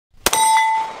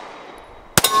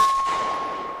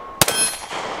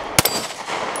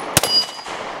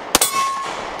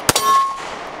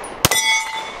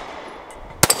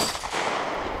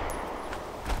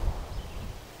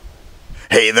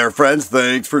Hey there friends,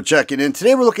 thanks for checking in.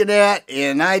 Today we're looking at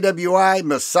an IWI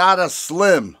Masada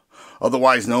Slim,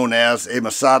 otherwise known as a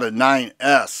Masada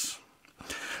 9S.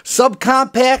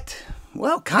 Subcompact?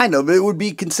 Well, kind of. It would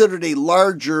be considered a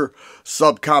larger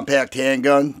subcompact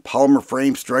handgun. Polymer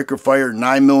frame, striker fire,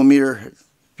 9mm.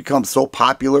 Become so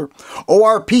popular.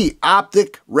 ORP,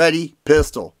 optic ready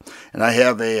pistol. And I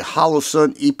have a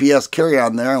Holosun EPS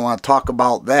carry-on there. I want to talk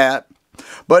about that.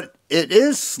 But it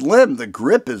is slim. The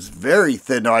grip is very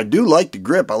thin. Now, I do like the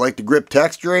grip. I like the grip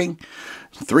texturing.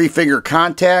 3-finger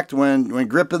contact when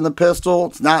gripping the pistol.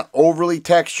 It's not overly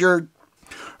textured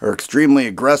or extremely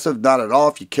aggressive. Not at all.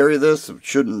 If you carry this, it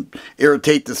shouldn't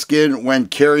irritate the skin when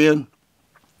carrying.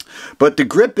 But the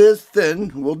grip is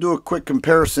thin. We'll do a quick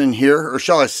comparison here. Or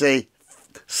shall I say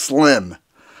slim.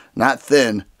 Not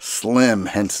thin, slim,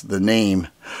 hence the name.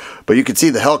 But you can see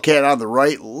the Hellcat on the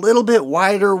right, a little bit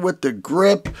wider with the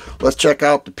grip. Let's check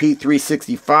out the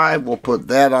P365. We'll put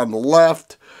that on the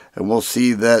left, and we'll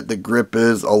see that the grip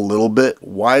is a little bit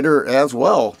wider as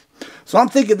well. So I'm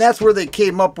thinking that's where they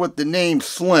came up with the name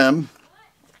Slim.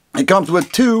 It comes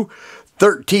with two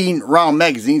 13-round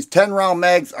magazines. 10-round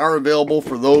mags are available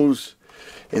for those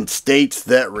in states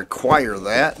that require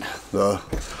that. The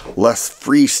less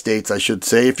free states, I should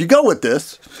say. If you go with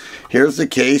this, here's the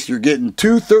case. You're getting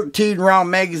two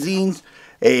 13-round magazines,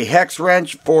 a hex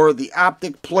wrench for the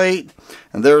optic plate,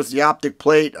 and there's the optic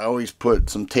plate. I always put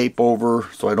some tape over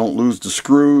so I don't lose the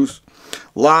screws.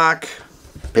 Lock,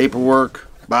 paperwork,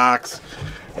 box,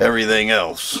 everything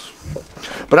else.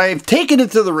 But I've taken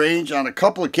it to the range on a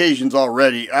couple occasions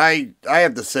already. I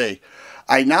have to say,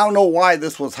 I now know why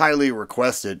this was highly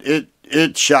requested.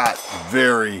 It shot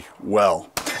very well.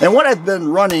 And what I've been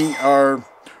running are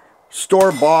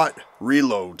store-bought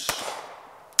reloads.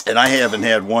 And I haven't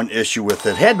had one issue with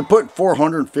it. Had to put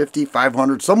 450,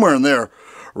 500, somewhere in there,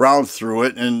 rounds through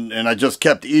it. And I just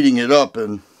kept eating it up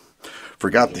and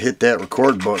forgot to hit that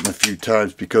record button a few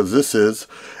times because this is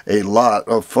a lot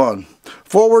of fun.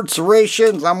 Forward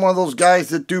serrations. I'm one of those guys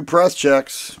that do press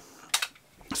checks.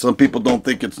 Some people don't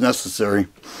think it's necessary.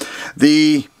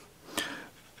 The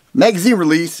magazine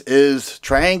release is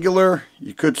triangular.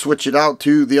 You could switch it out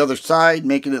to the other side,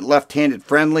 making it left-handed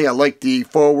friendly. I like the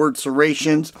forward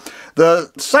serrations.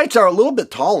 The sights are a little bit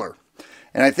taller,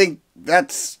 and I think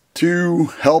that's to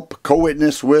help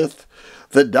co-witness with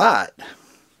the dot.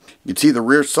 You can see the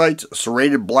rear sights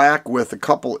serrated black with a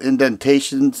couple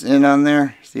indentations in on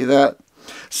there. See that?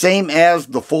 Same as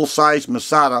the full-size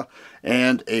Masada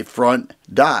and a front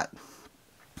dot.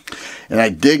 And I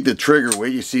dig the trigger. Wait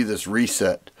till you see this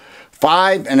reset.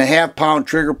 5.5 pound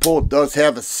trigger pull. It does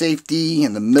have a safety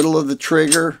in the middle of the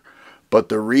trigger, but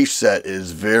the reset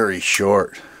is very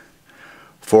short.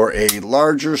 For a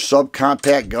larger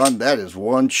subcompact gun, that is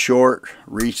one short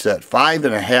reset.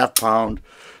 5.5 pound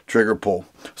trigger pull.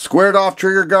 Squared off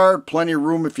trigger guard. Plenty of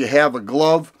room if you have a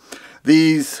glove.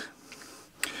 These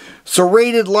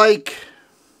serrated like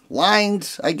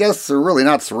lines, I guess they're really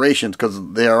not serrations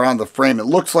because they are on the frame. It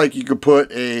looks like you could put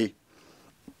a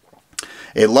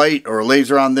light or a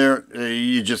laser on there.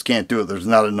 You just can't do it. There's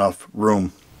not enough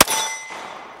room.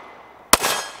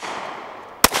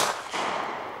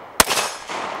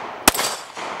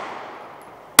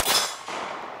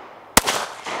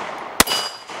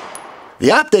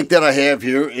 The optic that I have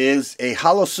here is a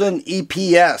Holosun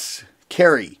EPS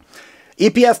carry.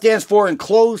 EPS stands for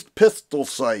enclosed pistol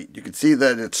sight. You can see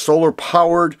that it's solar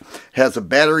powered, has a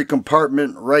battery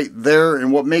compartment right there,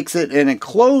 and what makes it an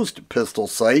enclosed pistol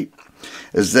sight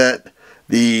is that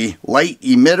the light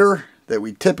emitter that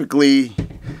we typically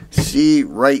see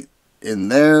right in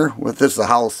there, with this the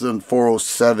Holosun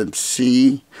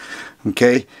 407C,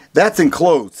 okay, that's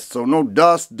enclosed, so no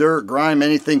dust, dirt, grime,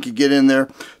 anything could get in there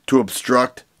to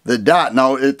obstruct the dot.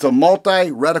 Now, it's a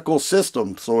multi-reticle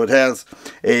system, so it has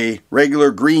a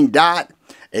regular green dot,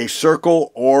 a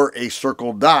circle, or a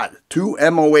circle dot. 2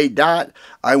 MOA dot,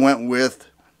 I went with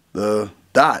the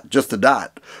dot, just the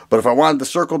dot. But if I wanted the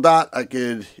circle dot, I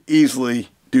could easily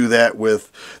do that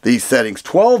with these settings.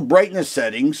 12 brightness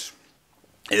settings.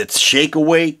 It's shake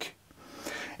awake,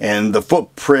 and the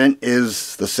footprint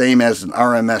is the same as an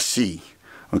RMSC,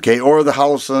 okay, or the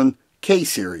Holosun K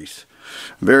series.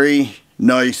 Very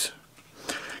nice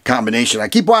combination. I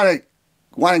keep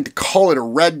wanting to call it a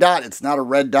red dot. It's not a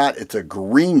red dot, it's a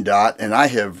green dot, and I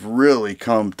have really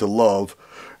come to love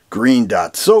green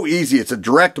dots. So easy. It's a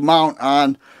direct mount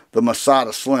on the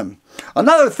Masada Slim.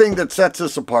 Another thing that sets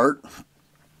this apart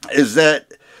is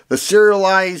that the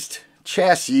serialized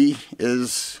chassis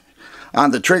is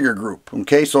on the trigger group.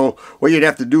 Okay, so what you'd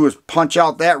have to do is punch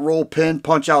out that roll pin,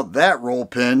 punch out that roll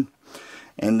pin,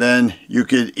 and then you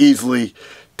could easily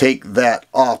take that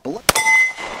off. To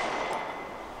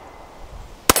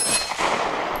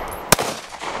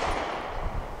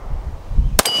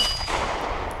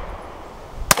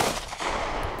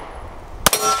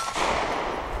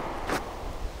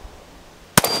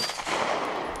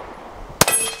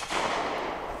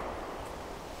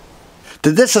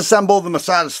disassemble the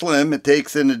Masada Slim, it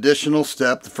takes an additional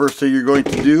step. The first thing you're going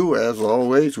to do, as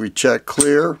always, we check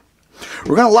clear.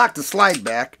 We're going to lock the slide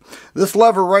back. This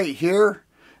lever right here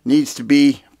needs to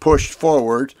be pushed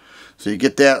forward. So you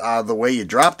get that out of the way, you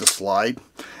drop the slide,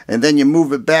 and then you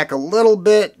move it back a little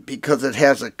bit because it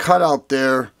has a cutout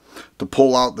there to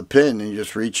pull out the pin. And you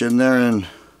just reach in there and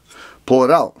pull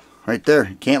it out. Right there.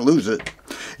 You can't lose it.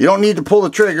 You don't need to pull the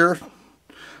trigger.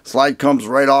 Slide comes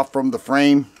right off from the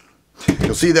frame.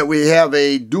 You'll see that we have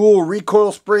a dual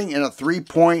recoil spring and a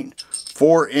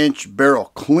 3.4-inch barrel.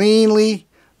 Cleanly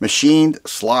machined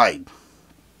slide.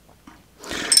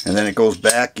 And then it goes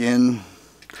back in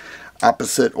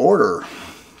opposite order.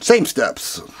 Same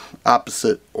steps,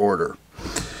 opposite order.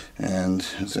 And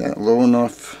is that low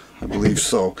enough? I believe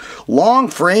so. Long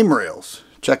frame rails.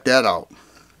 Check that out.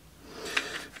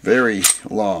 Very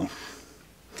long.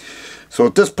 So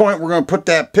at this point we're going to put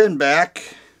that pin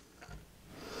back.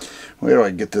 Where do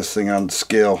I get this thing on the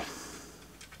scale?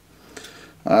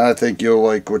 I think you'll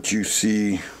like what you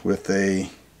see with a...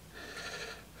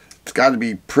 It's got to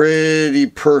be pretty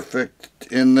perfect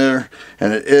in there,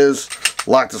 and it is.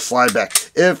 Lock the slide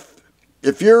back.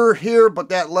 If you're here but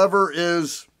that lever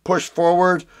is pushed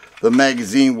forward, the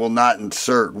magazine will not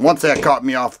insert. Once that caught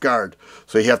me off guard.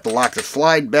 So you have to lock the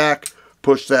slide back,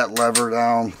 push that lever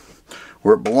down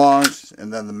where it belongs,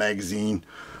 and then the magazine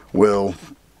will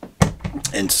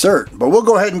insert. But we'll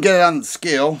go ahead and get it on the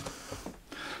scale.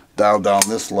 Dial down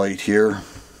this light here.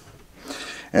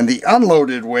 And the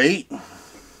unloaded weight,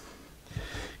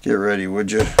 get ready,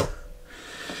 would you?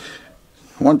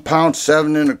 1 pound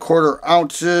 7 1/4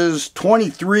 ounces,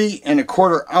 23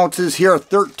 1/4 ounces. Here are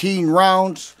 13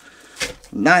 rounds,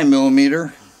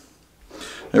 9mm.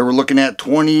 There we're looking at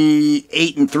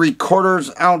 28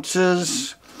 3/4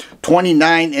 ounces,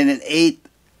 29 1/8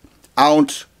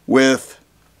 ounce with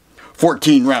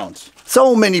 14 rounds.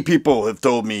 So many people have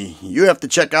told me you have to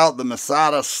check out the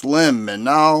Masada Slim, and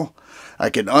now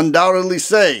I can undoubtedly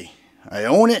say I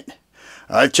own it.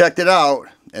 I've checked it out,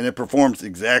 and it performs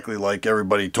exactly like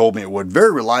everybody told me it would.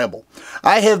 Very reliable.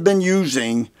 I have been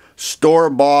using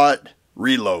store-bought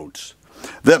reloads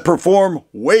that perform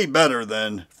way better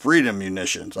than Freedom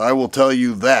munitions. I will tell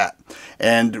you that.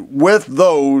 And with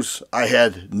those, I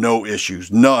had no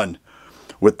issues. None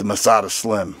with the Masada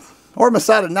Slim. Or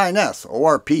Masada 9S,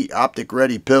 ORP, optic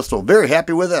ready pistol. Very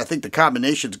happy with it. I think the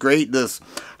combination's great. This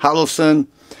Holosun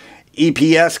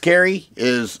EPS carry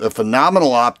is a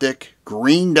phenomenal optic.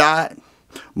 Green dot,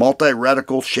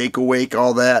 multi-reticle, shake awake,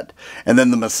 all that. And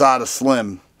then the Masada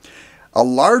Slim. A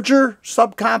larger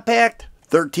subcompact,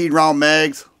 13 round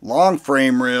mags, long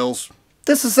frame rails.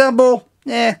 Disassemble,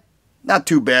 not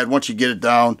too bad. Once you get it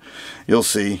down, you'll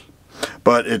see.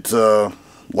 But it's a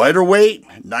lighter weight,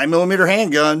 9mm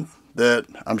handgun that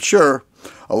I'm sure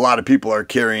a lot of people are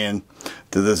carrying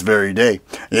to this very day.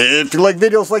 If you like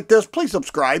videos like this, please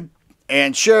subscribe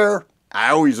and share. I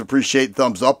always appreciate the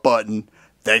thumbs up button.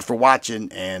 Thanks for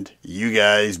watching, and you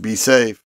guys be safe.